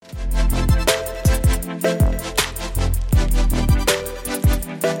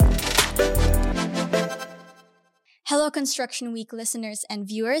Construction Week listeners and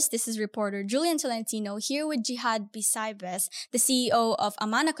viewers. This is reporter Julian Tolentino here with Jihad Bisaibes, the CEO of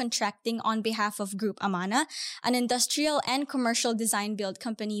Amana Contracting on behalf of Group Amana, an industrial and commercial design build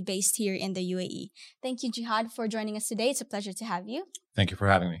company based here in the UAE. Thank you, Jihad, for joining us today. It's a pleasure to have you. Thank you for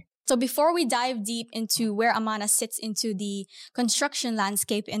having me. So before we dive deep into where Amana sits into the construction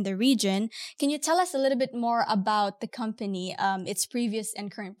landscape in the region, can you tell us a little bit more about the company, its previous and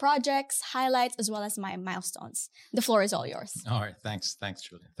current projects, highlights, as well as milestones? The floor is all yours. All right. Thanks,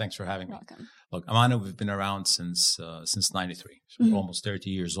 Julian. Thanks for having me. Welcome. Look, Amana, we've been around since '93. So we're almost 30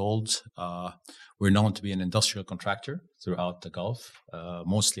 years old. We're known to be an industrial contractor throughout the Gulf,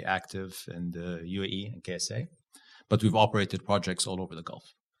 mostly active in the UAE and KSA, but we've operated projects all over the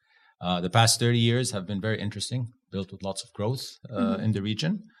Gulf. The past 30 years have been very interesting, built with lots of growth in the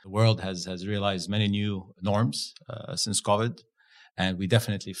region. The world has realized many new norms since COVID, and we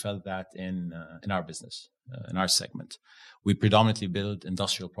definitely felt that in our business, in our segment. We predominantly build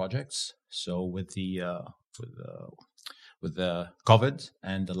industrial projects. So with the COVID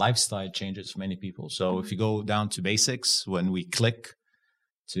and the lifestyle changes for many people. So if you go down to basics, when we click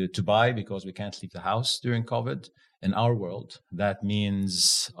to buy because we can't leave the house during COVID, in our world, that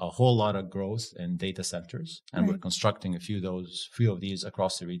means a whole lot of growth in data centers, and we're constructing a few of these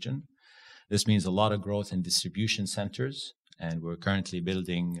across the region. This means a lot of growth in distribution centers, and we're currently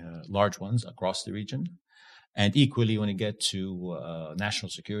building large ones across the region. And equally, when you get to national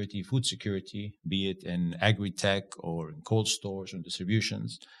security, food security, be it in agri-tech or in cold stores or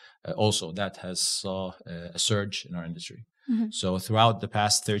distributions, also that has saw a surge in our industry. So throughout the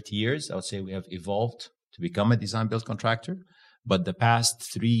past 30 years, I would say we have evolved to become a design build contractor. But the past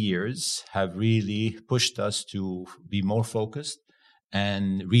 3 years have really pushed us to be more focused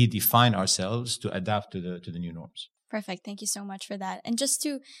and redefine ourselves to adapt to the new norms. Perfect. Thank you so much for that. And just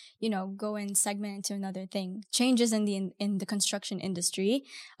to, go and segment into another thing, changes in the construction industry.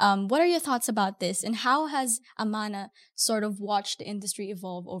 What are your thoughts about this, and how has Amana sort of watched the industry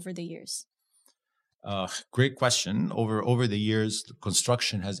evolve over the years? Great question. Over the years,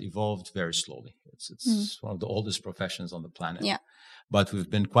 construction has evolved very slowly. It's one of the oldest professions on the planet. Yeah. But we've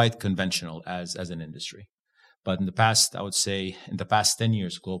been quite conventional as an industry. But in the past, I would say, in the past 10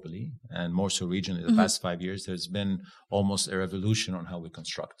 years globally, and more so regionally, the past 5 years, there's been almost a revolution on how we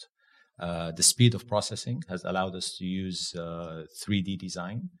construct. The speed of processing has allowed us to use 3D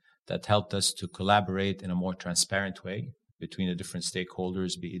design that helped us to collaborate in a more transparent way between the different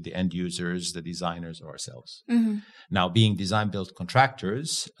stakeholders, be it the end users, the designers, or ourselves. Now, being design-build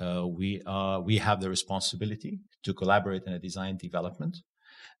contractors, we have the responsibility to collaborate in a design development.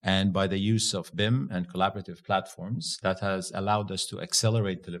 And by the use of BIM and collaborative platforms, that has allowed us to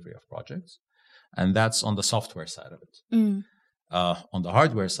accelerate delivery of projects. And that's on the software side of it. On the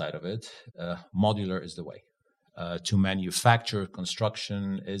hardware side of it, modular is the way. To manufacture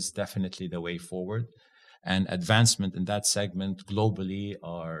construction is definitely the way forward. And advancement in that segment globally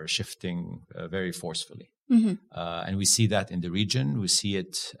are shifting very forcefully. And we see that in the region. We see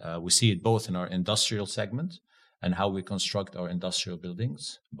it both in our industrial segment and how we construct our industrial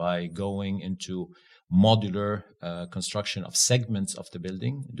buildings by going into modular construction of segments of the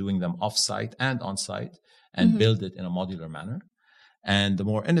building, doing them off-site and on-site, and build it in a modular manner. And the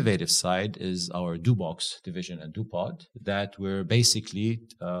more innovative side is our DoBox division and DoPod, that we're basically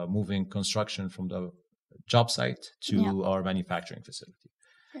moving construction from the job site to our manufacturing facility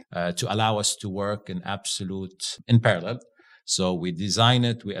to allow us to work in parallel. So we design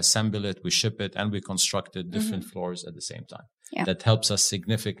it, we assemble it, we ship it, and we construct it different floors at the same time. Yeah. That helps us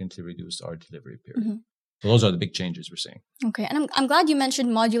significantly reduce our delivery period. So those are the big changes we're seeing. Okay. And I'm glad you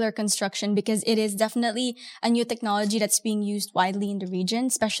mentioned modular construction, because it is definitely a new technology that's being used widely in the region,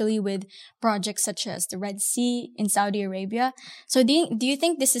 especially with projects such as the Red Sea in Saudi Arabia. So do you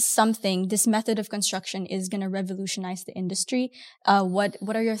think this method of construction is going to revolutionize the industry?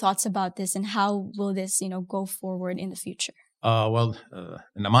 What are your thoughts about this, and how will this, go forward in the future?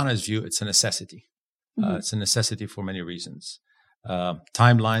 In Amana's view, it's a necessity. It's a necessity for many reasons.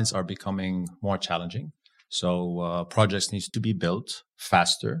 Timelines are becoming more challenging. So projects need to be built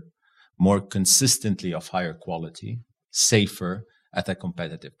faster, more consistently of higher quality, safer, at a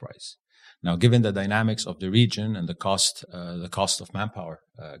competitive price. Now, given the dynamics of the region and the cost of manpower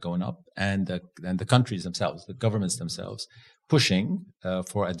going up, and the countries themselves, the governments themselves, pushing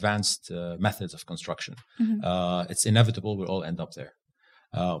for advanced methods of construction, it's inevitable we'll all end up there.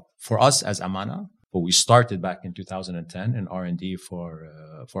 For us as Amana, we started back in 2010 in R&D for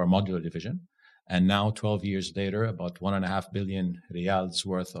a modular division. And now, 12 years later, about 1.5 billion riyals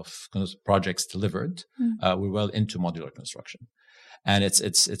worth of projects delivered, we're well into modular construction. And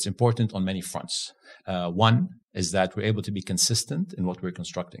it's important on many fronts. One is that we're able to be consistent in what we're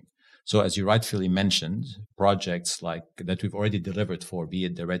constructing. So as you rightfully mentioned, projects like that we've already delivered for, be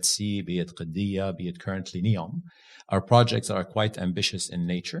it the Red Sea, be it Qiddiya, be it currently NEOM, are projects that are quite ambitious in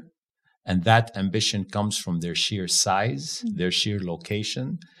nature. And that ambition comes from their sheer size, their sheer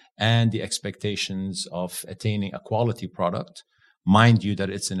location, and the expectations of attaining a quality product, mind you that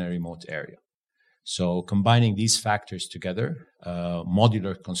it's in a remote area. So combining these factors together,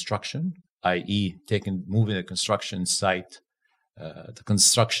 modular construction, i.e. moving the construction site, the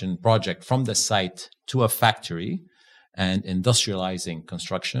construction project from the site to a factory and industrializing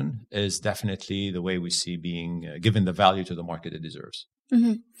construction is definitely the way we see being given the value to the market it deserves.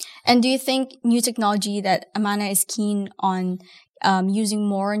 Mm-hmm. And do you think new technology that Amana is keen on using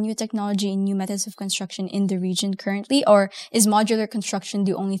more new technology and new methods of construction in the region currently, or is modular construction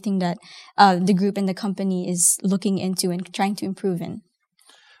the only thing that the group and the company is looking into and trying to improve in?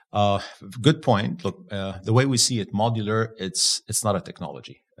 Good point. Look, the way we see it, modular, it's not a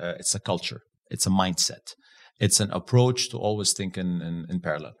technology. It's a culture. It's a mindset. It's an approach to always think in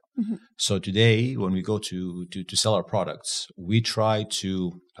parallel. Mm-hmm. So today, when we go to sell our products, we try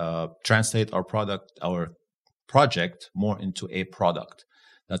to translate our project more into a product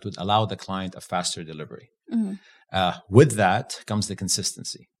that would allow the client a faster delivery. Mm-hmm. With that comes the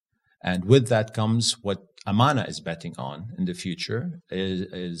consistency. And with that comes what Amana is betting on in the future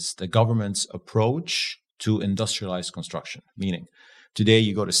is the government's approach to industrialized construction. Meaning, today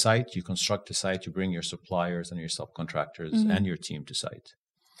you go to site, you construct the site, you bring your suppliers and your subcontractors mm-hmm. and your team to site.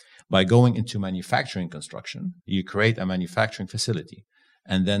 By going into manufacturing construction, you create a manufacturing facility.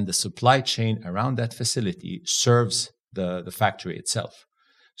 And then the supply chain around that facility serves the factory itself.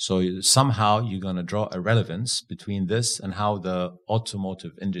 So somehow you're going to draw a relevance between this and how the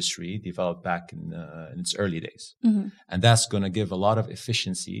automotive industry developed back in its early days. Mm-hmm. And that's going to give a lot of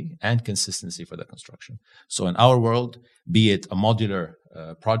efficiency and consistency for the construction. So in our world, be it a modular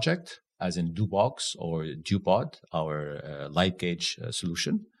project, as in DoBox or DuPod, our light gauge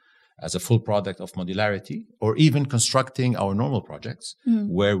solution, as a full product of modularity, or even constructing our normal projects,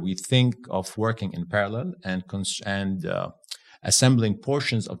 where we think of working in parallel and assembling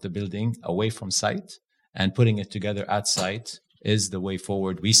portions of the building away from site and putting it together at site is the way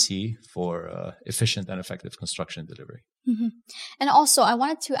forward we see for efficient and effective construction delivery. Mm-hmm. And also, I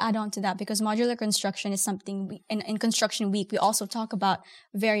wanted to add on to that because modular construction is something in Construction Week we also talk about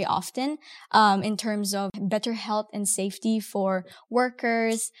very often in terms of better health and safety for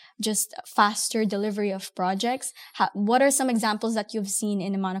workers, just faster delivery of projects. What are some examples that you've seen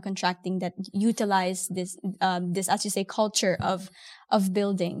in Amana Contracting that utilize this, as you say, culture of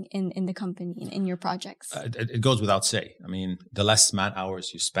building in the company, in your projects? It goes without say. I mean, the less man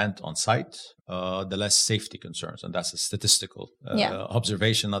hours you spent on site, the less safety concerns. And that's a statistical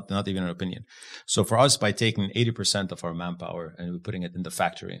observation, not even an opinion. So for us, by taking 80% of our manpower and we're putting it in the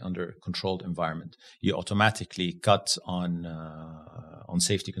factory under a controlled environment, you automatically cut on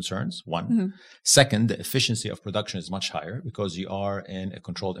safety concerns, one. Mm-hmm. Second, the efficiency of production is much higher because you are in a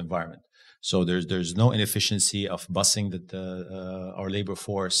controlled environment. So there's no inefficiency of busing our labor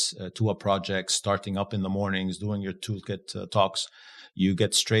force to a project, starting up in the mornings, doing your toolkit talks. You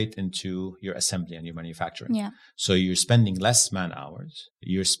get straight into your assembly and your manufacturing. Yeah. So you're spending less man hours.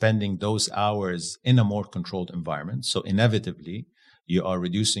 You're spending those hours in a more controlled environment. So inevitably, you are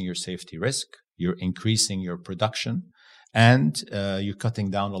reducing your safety risk. You're increasing your production, and you're cutting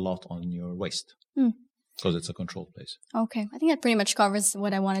down a lot on your waste. Because it's a controlled place. Okay. I think that pretty much covers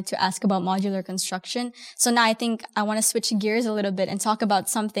what I wanted to ask about modular construction. So now I think I want to switch gears a little bit and talk about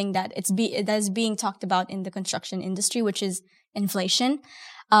something that that is being talked about in the construction industry, which is inflation.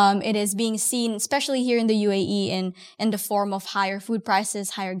 It is being seen, especially here in the UAE, in the form of higher food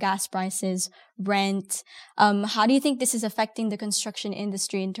prices, higher gas prices, rent. How do you think this is affecting the construction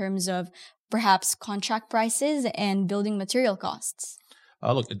industry in terms of perhaps contract prices and building material costs?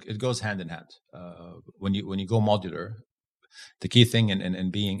 Look, it goes hand in hand. When you go modular, the key thing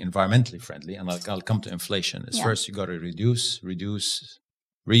in being environmentally friendly, and I'll come to inflation, is first you got to reduce, reuse,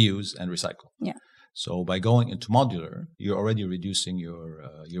 and recycle. Yeah. So by going into modular, you're already reducing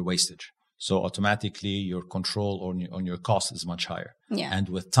your wastage. So automatically your control on your cost is much higher. Yeah. And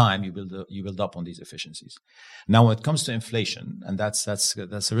with time, you build up on these efficiencies. Now, when it comes to inflation, and that's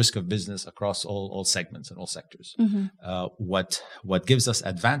a risk of business across all segments and all sectors. Mm-hmm. What gives us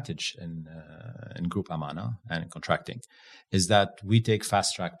advantage in Group Amana and in contracting is that we take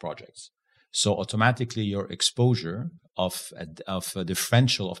fast track projects. So automatically your exposure of a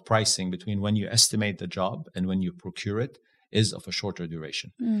differential of pricing between when you estimate the job and when you procure it is of a shorter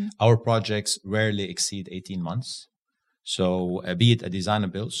duration. Our projects rarely exceed 18 months. So be it a design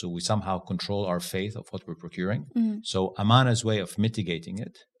and build, so we somehow control our fate of what we're procuring. So Amana's way of mitigating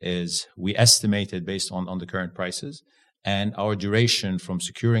it is we estimate it based on the current prices, and our duration from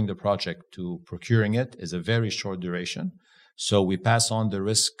securing the project to procuring it is a very short duration. So we pass on the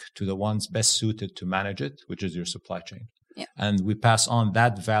risk to the ones best suited to manage it, which is your supply chain. Yeah. And we pass on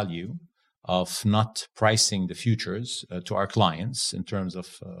that value of not pricing the futures to our clients in terms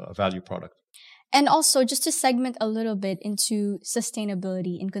of a value product. And also, just to segment a little bit into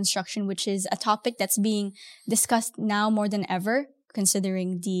sustainability in construction, which is a topic that's being discussed now more than ever,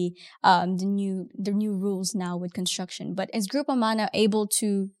 considering the new rules now with construction. But is Group Amana able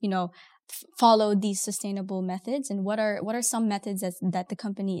to, follow these sustainable methods? And what are some methods that the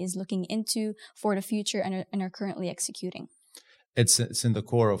company is looking into for the future and are currently executing? It's in the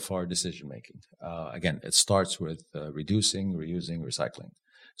core of our decision making. Again, it starts with reducing, reusing, recycling.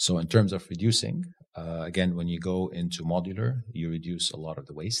 So in terms of reducing, again, when you go into modular, you reduce a lot of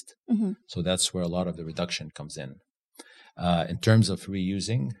the waste. So that's where a lot of the reduction comes in. In terms of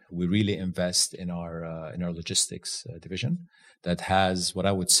reusing, we really invest in our logistics division that has what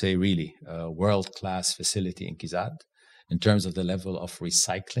I would say really a world-class facility in Kizad in terms of the level of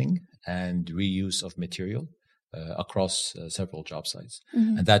recycling and reuse of material across several job sites.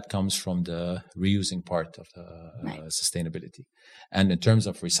 And that comes from the reusing part of sustainability. And in terms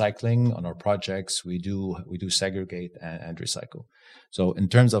of recycling on our projects, we do segregate and recycle. So in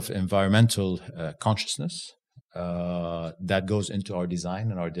terms of environmental consciousness, that goes into our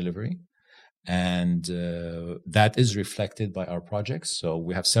design and our delivery. And that is reflected by our projects. So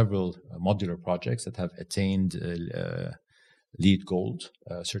we have several modular projects that have attained LEED Gold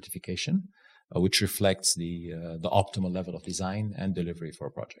certification, which reflects the optimal level of design and delivery for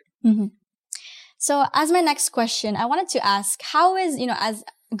a project. So as my next question, I wanted to ask, how is, as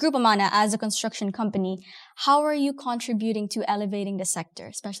Group Amana, as a construction company, how are you contributing to elevating the sector,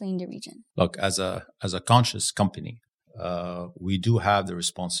 especially in the region? Look, as a conscious company, we do have the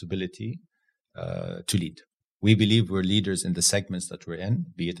responsibility to lead. We believe we're leaders in the segments that we're in,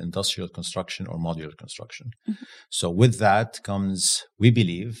 be it industrial construction or modular construction. So with that comes, we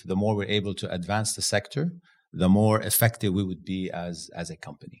believe, the more we're able to advance the sector, the more effective we would be as a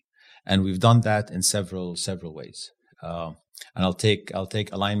company. And we've done that in several ways. And I'll take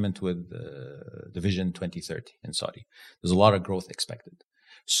alignment with the Vision 2030 in Saudi. There's a lot of growth expected.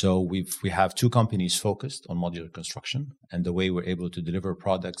 So we have two companies focused on modular construction and the way we're able to deliver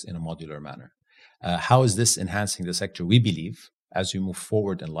products in a modular manner. How is this enhancing the sector? We believe, as we move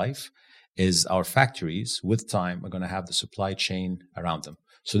forward in life, is our factories, with time, are going to have the supply chain around them.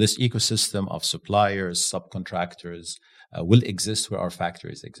 So this ecosystem of suppliers, subcontractors, will exist where our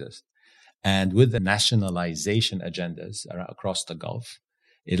factories exist. And with the nationalization agendas across the Gulf,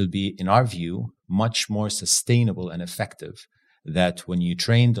 it'll be, in our view, much more sustainable and effective that when you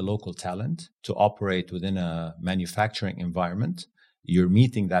train the local talent to operate within a manufacturing environment, you're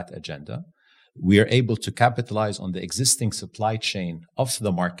meeting that agenda. We are able to capitalize on the existing supply chain of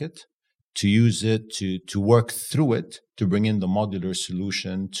the market to use it, to work through it, to bring in the modular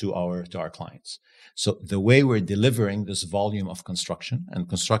solution to our clients. So the way we're delivering this volume of construction, and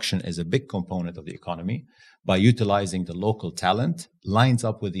construction is a big component of the economy, by utilizing the local talent, lines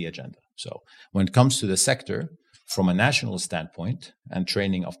up with the agenda. So when it comes to the sector, from a national standpoint and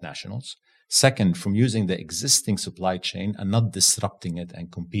training of nationals, second, from using the existing supply chain and not disrupting it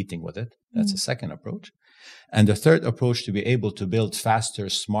and competing with it. That's a second approach. And the third approach, to be able to build faster,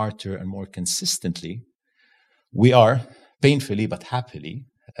 smarter, and more consistently, we are painfully but happily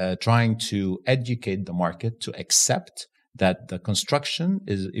trying to educate the market to accept that the construction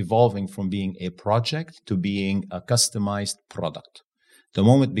is evolving from being a project to being a customized product. The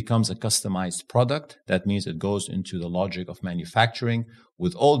moment it becomes a customized product, that means it goes into the logic of manufacturing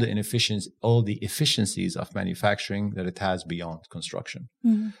with all the efficiencies of manufacturing that it has beyond construction.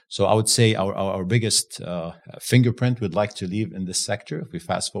 So I would say our biggest fingerprint we'd like to leave in this sector, if we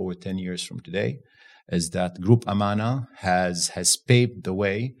fast forward 10 years from today, is that Group Amana has paved the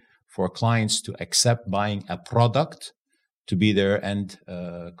way for clients to accept buying a product to be their end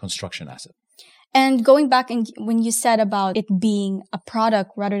construction asset. And going back, when you said about it being a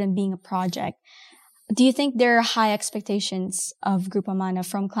product rather than being a project, do you think there are high expectations of Group Amana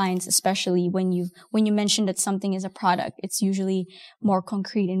from clients, especially when you mention that something is a product? It's usually more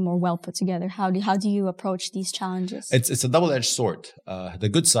concrete and more well put together. How do you approach these challenges? It's a double-edged sword. The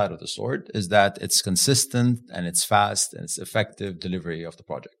good side of the sword is that it's consistent and it's fast and it's effective delivery of the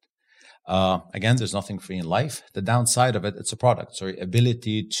project. Again, there's nothing free in life. The downside of it, it's a product. So your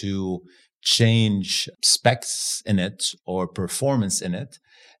ability to change specs in it or performance in it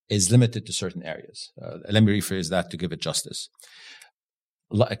is limited to certain areas. Let me rephrase that to give it justice.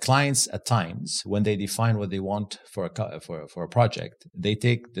 Clients at times, when they define what they want for a project, they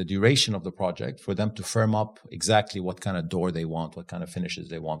take the duration of the project for them to firm up exactly what kind of door they want, what kind of finishes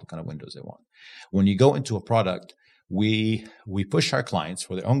they want, what kind of windows they want. When you go into a product, we push our clients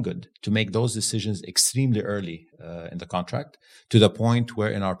for their own good to make those decisions extremely early in the contract, to the point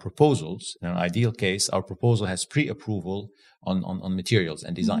where in our proposals, in an ideal case, our proposal has pre-approval on materials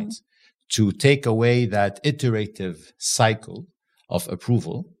and designs to take away that iterative cycle of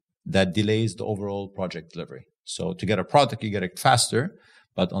approval that delays the overall project delivery. So to get a product, you get it faster,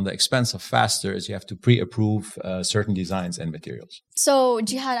 but on the expense of faster is you have to pre-approve certain designs and materials. So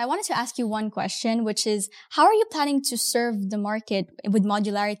Jihad, I wanted to ask you one question, which is, how are you planning to serve the market with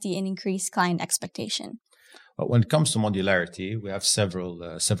modularity and increase client expectation? Well, when it comes to modularity, we have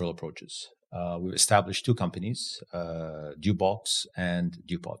several approaches. We've established two companies, Dubox and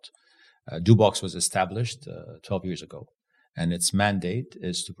Dupod. Dubox was established 12 years ago. And its mandate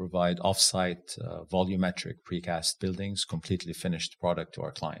is to provide off-site volumetric precast buildings, completely finished product to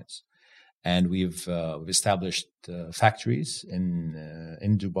our clients. And we've established factories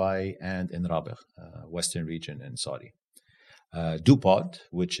in Dubai and in Rabigh, Western region in Saudi. Dupod,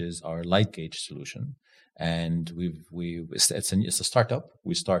 which is our light gauge solution, and it's a startup.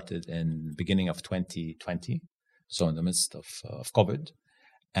 We started in beginning of 2020, so in the midst of COVID.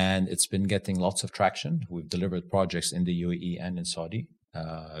 And it's been getting lots of traction. We've delivered projects in the UAE and in Saudi,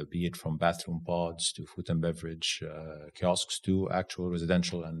 be it from bathroom pods to food and beverage kiosks to actual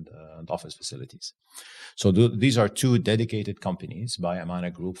residential and office facilities. So these are two dedicated companies by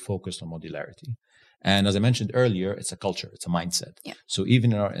Amana Group focused on modularity. And as I mentioned earlier, it's a culture, it's a mindset. Yeah. So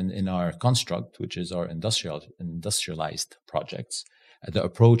even in our construct, which is our industrialized projects, the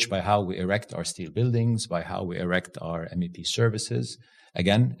approach by how we erect our steel buildings, by how we erect our MEP services,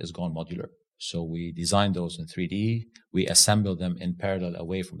 again, is gone modular. So we design those in 3D, we assemble them in parallel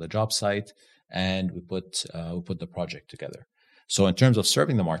away from the job site, and we put the project together. So in terms of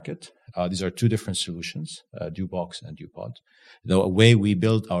serving the market, these are two different solutions, Dubox and Dupod. The way we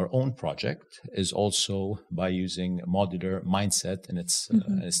build our own project is also by using a modular mindset in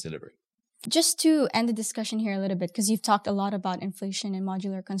its delivery. Just to end the discussion here a little bit, because you've talked a lot about inflation and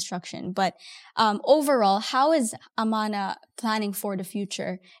modular construction, but overall, how is Amana planning for the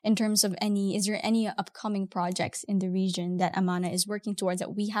future in terms of is there any upcoming projects in the region that Amana is working towards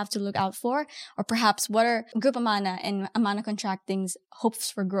that we have to look out for? Or perhaps what are Group Amana and Amana Contracting's hopes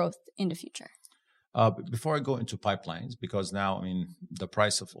for growth in the future? Before I go into pipelines, because now, the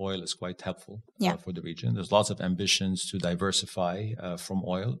price of oil is quite helpful for the region. There's lots of ambitions to diversify from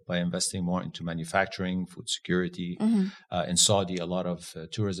oil by investing more into manufacturing, food security. In Saudi, a lot of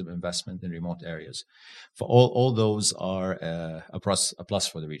tourism investment in remote areas. For all those are a plus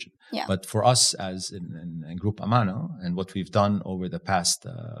for the region. Yeah. But for us as in Group Amana, and what we've done over the past,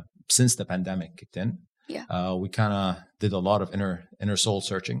 since the pandemic kicked in, we kind of did a lot of inner soul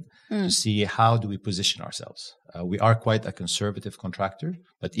searching to see how do we position ourselves. We are quite a conservative contractor,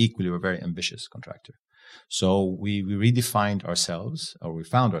 but equally we're a very ambitious contractor. So we redefined ourselves, or we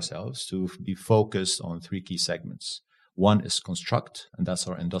found ourselves to be focused on three key segments. One is construct, and that's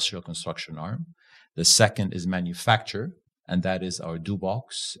our industrial construction arm. The second is manufacture, and that is our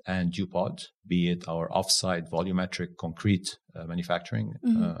Dubox and Dupod, be it our offsite volumetric concrete manufacturing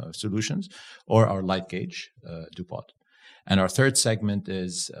solutions, or our light gauge Dupod. And our third segment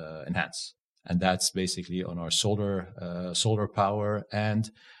is enhance, and that's basically on our solar power. And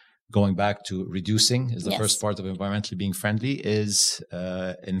going back to reducing is the first part of environmentally being friendly, is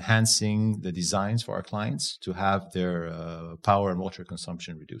enhancing the designs for our clients to have their power and water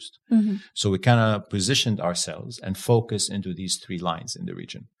consumption reduced. So we kind of positioned ourselves and focused into these three lines in the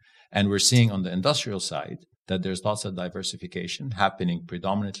region. And we're seeing on the industrial side that there's lots of diversification happening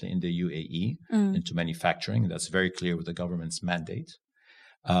predominantly in the UAE into manufacturing. That's very clear with the government's mandate.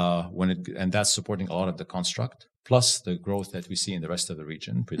 And that's supporting a lot of the construct, plus the growth that we see in the rest of the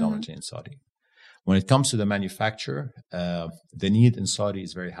region, predominantly in Saudi. When it comes to the manufacturer, the need in Saudi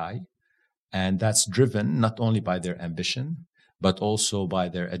is very high. And that's driven not only by their ambition, but also by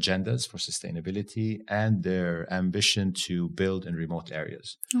their agendas for sustainability and their ambition to build in remote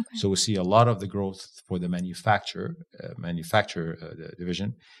areas. Okay. So we see a lot of the growth for the manufacturer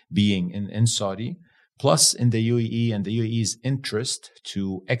division being in Saudi, plus in the UAE and the UAE's interest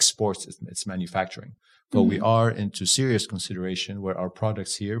to export its manufacturing. But we are into serious consideration where our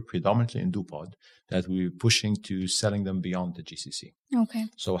products here, predominantly in Dupod, that we're pushing to selling them beyond the GCC. Okay.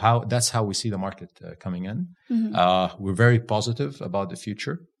 So that's how we see the market coming in. We're very positive about the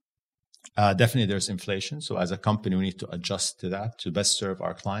future. Definitely there's inflation. So as a company, we need to adjust to that to best serve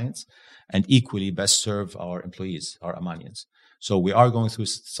our clients and equally best serve our employees, our Omanians. So we are going through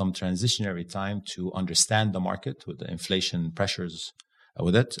some transitionary time to understand the market with the inflation pressures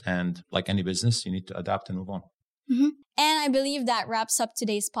with it. And like any business, you need to adapt and move on. Mm-hmm. And I believe that wraps up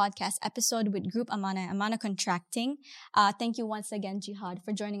today's podcast episode with Group Amana, Amana Contracting. Thank you once again, Jihad,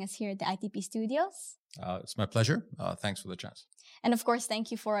 for joining us here at the ITP Studios. It's my pleasure. Thanks for the chance. And of course,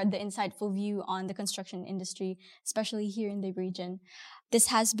 thank you for the insightful view on the construction industry, especially here in the region. This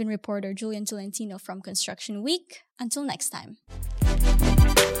has been reporter Julian Tolentino from Construction Week. Until next time.